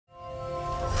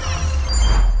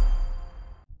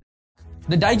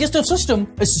The digestive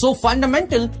system is so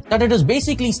fundamental that it is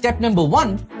basically step number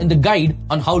 1 in the guide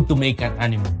on how to make an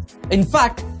animal. In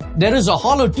fact, there is a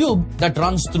hollow tube that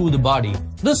runs through the body.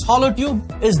 This hollow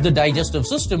tube is the digestive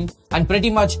system, and pretty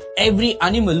much every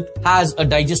animal has a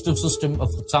digestive system of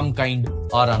some kind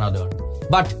or another.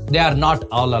 But they are not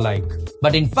all alike.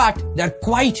 But in fact, they are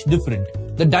quite different.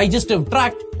 The digestive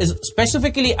tract is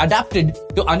specifically adapted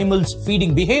to animals'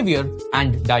 feeding behavior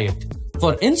and diet.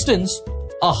 For instance,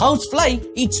 a housefly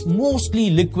eats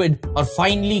mostly liquid or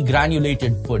finely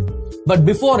granulated food. But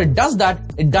before it does that,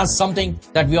 it does something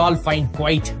that we all find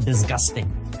quite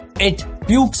disgusting. It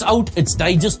pukes out its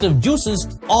digestive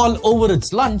juices all over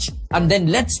its lunch and then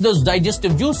lets those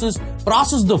digestive juices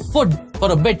process the food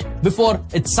for a bit before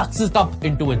it sucks it up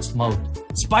into its mouth.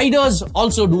 Spiders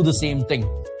also do the same thing.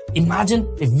 Imagine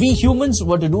if we humans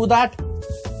were to do that.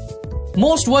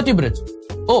 Most vertebrates.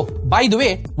 Oh, by the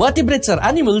way, vertebrates are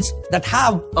animals that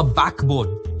have a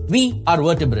backbone. We are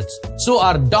vertebrates. So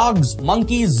are dogs,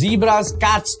 monkeys, zebras,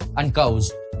 cats, and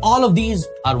cows. All of these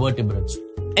are vertebrates.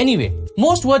 Anyway,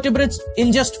 most vertebrates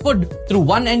ingest food through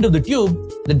one end of the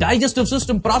tube. The digestive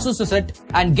system processes it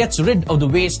and gets rid of the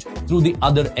waste through the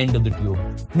other end of the tube.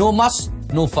 No muss,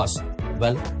 no fuss.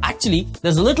 Well, actually,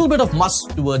 there's a little bit of muss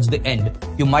towards the end,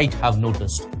 you might have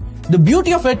noticed. The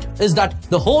beauty of it is that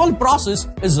the whole process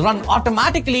is run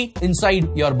automatically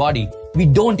inside your body. We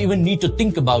don't even need to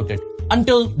think about it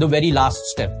until the very last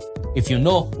step, if you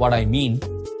know what I mean.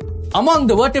 Among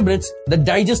the vertebrates, the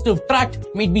digestive tract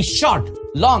may be short,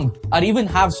 long, or even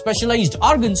have specialized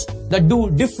organs that do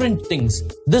different things.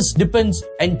 This depends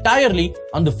entirely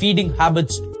on the feeding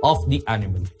habits of the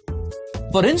animal.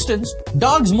 For instance,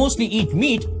 dogs mostly eat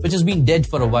meat which has been dead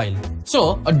for a while.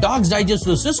 So, a dog's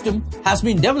digestive system has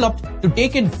been developed to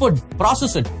take in food,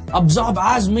 process it, absorb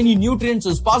as many nutrients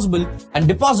as possible, and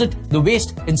deposit the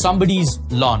waste in somebody's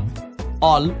lawn,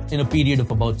 all in a period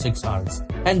of about 6 hours.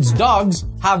 Hence, dogs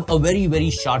have a very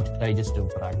short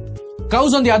digestive tract.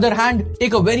 Cows, on the other hand,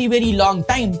 take a very long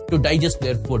time to digest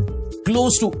their food,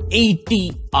 close to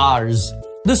 80 hours.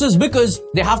 This is because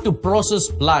they have to process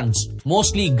plants,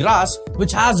 mostly grass,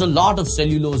 which has a lot of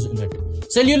cellulose in it.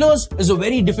 Cellulose is a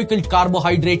very difficult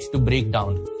carbohydrate to break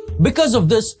down. Because of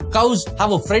this, cows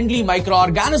have a friendly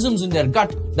microorganisms in their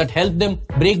gut that help them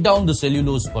break down the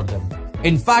cellulose for them.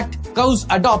 In fact, cows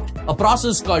adopt a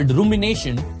process called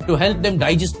rumination to help them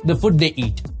digest the food they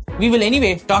eat. We will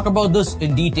anyway talk about this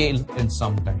in detail in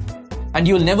some time. And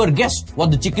you will never guess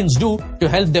what the chickens do to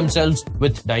help themselves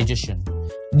with digestion.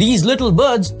 These little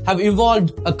birds have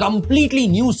evolved a completely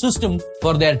new system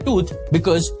for their tooth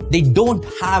because they don't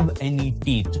have any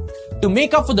teeth. To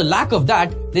make up for the lack of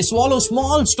that, they swallow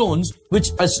small stones which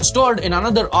are stored in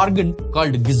another organ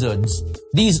called gizzards.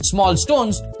 These small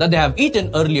stones that they have eaten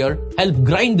earlier help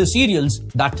grind the cereals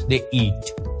that they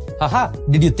eat. Haha,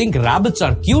 did you think rabbits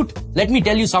are cute? Let me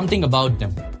tell you something about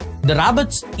them. The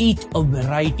rabbits eat a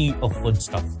variety of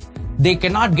foodstuff. They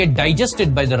cannot get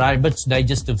digested by the rabbit's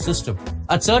digestive system.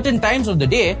 At certain times of the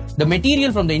day, the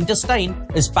material from the intestine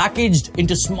is packaged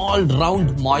into small,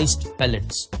 round, moist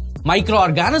pellets.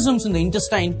 Microorganisms in the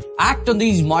intestine act on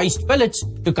these moist pellets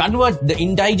to convert the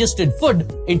indigested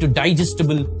food into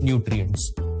digestible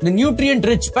nutrients. The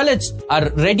nutrient-rich pellets are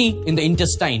ready in the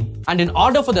intestine, and in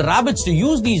order for the rabbits to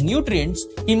use these nutrients,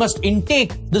 he must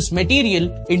intake this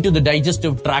material into the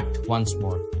digestive tract once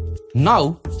more.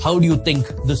 Now, how do you think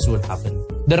this would happen?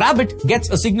 The rabbit gets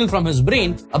a signal from his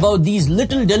brain about these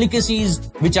little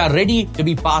delicacies which are ready to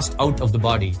be passed out of the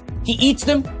body. He eats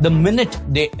them the minute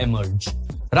they emerge.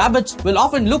 Rabbits will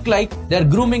often look like they're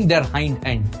grooming their hind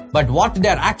end, but what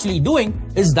they're actually doing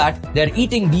is that they're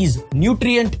eating these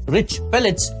nutrient-rich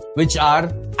pellets which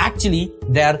are actually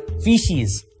their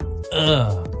feces.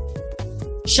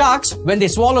 Sharks, when they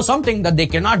swallow something that they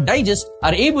cannot digest,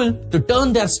 are able to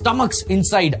turn their stomachs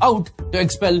inside out to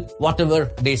expel whatever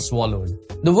they swallowed.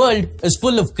 The world is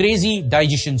full of crazy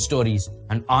digestion stories,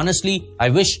 and honestly, I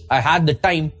wish I had the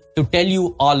time to tell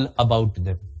you all about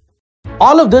them.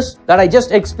 All of this that I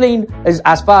just explained is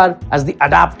as far as the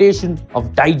adaptation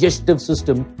of digestive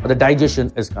system or the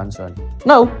digestion is concerned.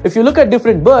 Now, if you look at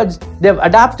different birds, they have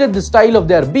adapted the style of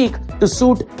their beak to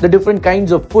suit the different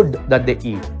kinds of food that they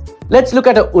eat. Let's look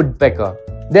at a woodpecker.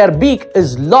 Their beak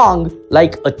is long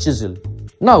like a chisel.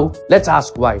 Now, let's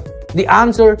ask why. The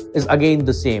answer is again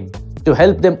the same, to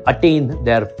help them attain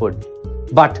their food.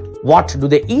 But what do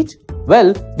they eat?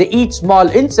 Well, they eat small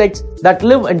insects that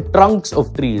live in trunks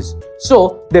of trees.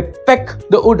 So, they peck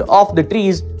the wood off the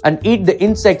trees and eat the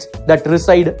insects that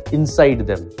reside inside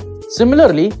them.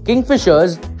 Similarly,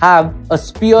 kingfishers have a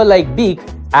spear-like beak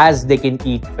as they can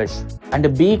eat fish, and a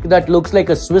beak that looks like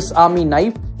a Swiss Army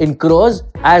knife in crows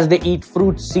as they eat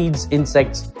fruit, seeds,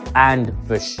 insects, and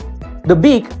fish. The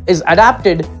beak is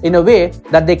adapted in a way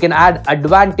that they can add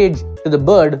advantage to the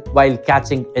bird while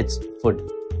catching its food.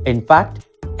 In fact,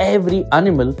 every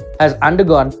animal has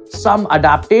undergone some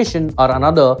adaptation or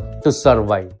another to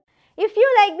survive. If you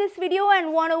like this video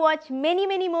and want to watch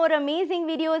many more amazing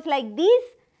videos like these,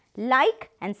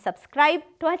 like and subscribe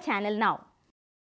to our channel now.